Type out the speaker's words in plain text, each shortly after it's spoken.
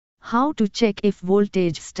How to check if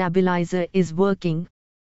voltage stabilizer is working?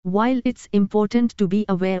 While it's important to be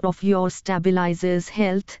aware of your stabilizer's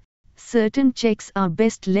health, certain checks are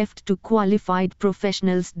best left to qualified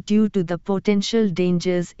professionals due to the potential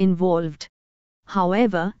dangers involved.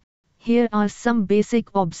 However, here are some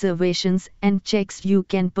basic observations and checks you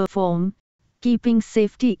can perform, keeping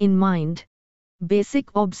safety in mind.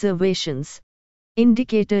 Basic observations.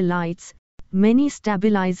 Indicator lights. Many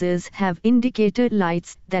stabilizers have indicator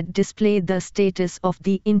lights that display the status of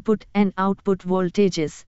the input and output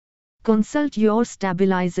voltages. Consult your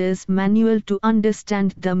stabilizer's manual to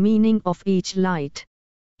understand the meaning of each light.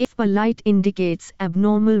 If a light indicates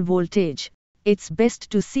abnormal voltage, it's best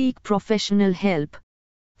to seek professional help.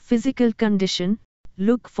 Physical condition.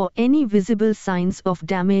 Look for any visible signs of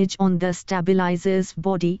damage on the stabilizer's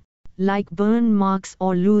body, like burn marks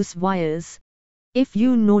or loose wires. If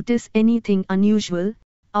you notice anything unusual,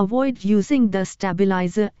 avoid using the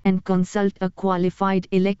stabilizer and consult a qualified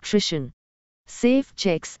electrician. Safe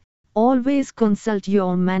checks. Always consult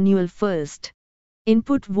your manual first.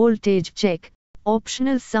 Input voltage check.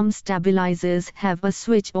 Optional. Some stabilizers have a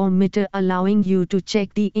switch or meter allowing you to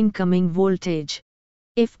check the incoming voltage.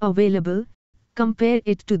 If available, compare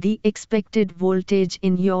it to the expected voltage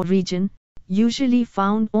in your region, usually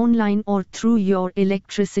found online or through your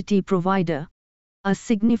electricity provider. A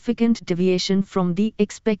significant deviation from the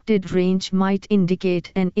expected range might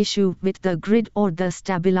indicate an issue with the grid or the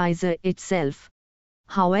stabilizer itself.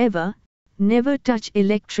 However, never touch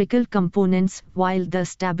electrical components while the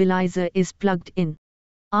stabilizer is plugged in.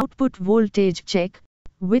 Output voltage check.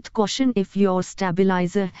 With caution. If your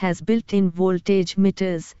stabilizer has built-in voltage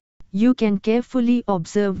meters, you can carefully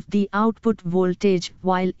observe the output voltage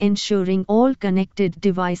while ensuring all connected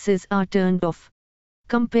devices are turned off.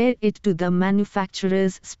 Compare it to the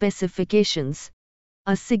manufacturer's specifications.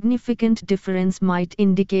 A significant difference might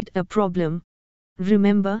indicate a problem.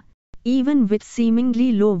 Remember, even with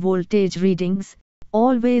seemingly low voltage readings,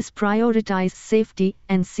 always prioritize safety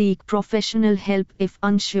and seek professional help if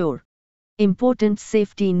unsure. Important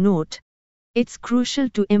safety note. It's crucial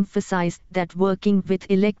to emphasize that working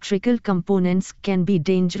with electrical components can be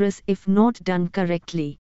dangerous if not done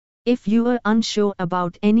correctly. If you are unsure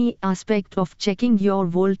about any aspect of checking your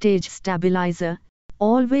voltage stabilizer,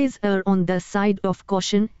 always err on the side of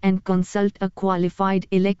caution and consult a qualified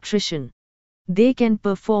electrician. They can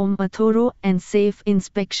perform a thorough and safe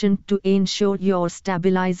inspection to ensure your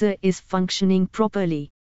stabilizer is functioning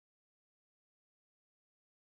properly.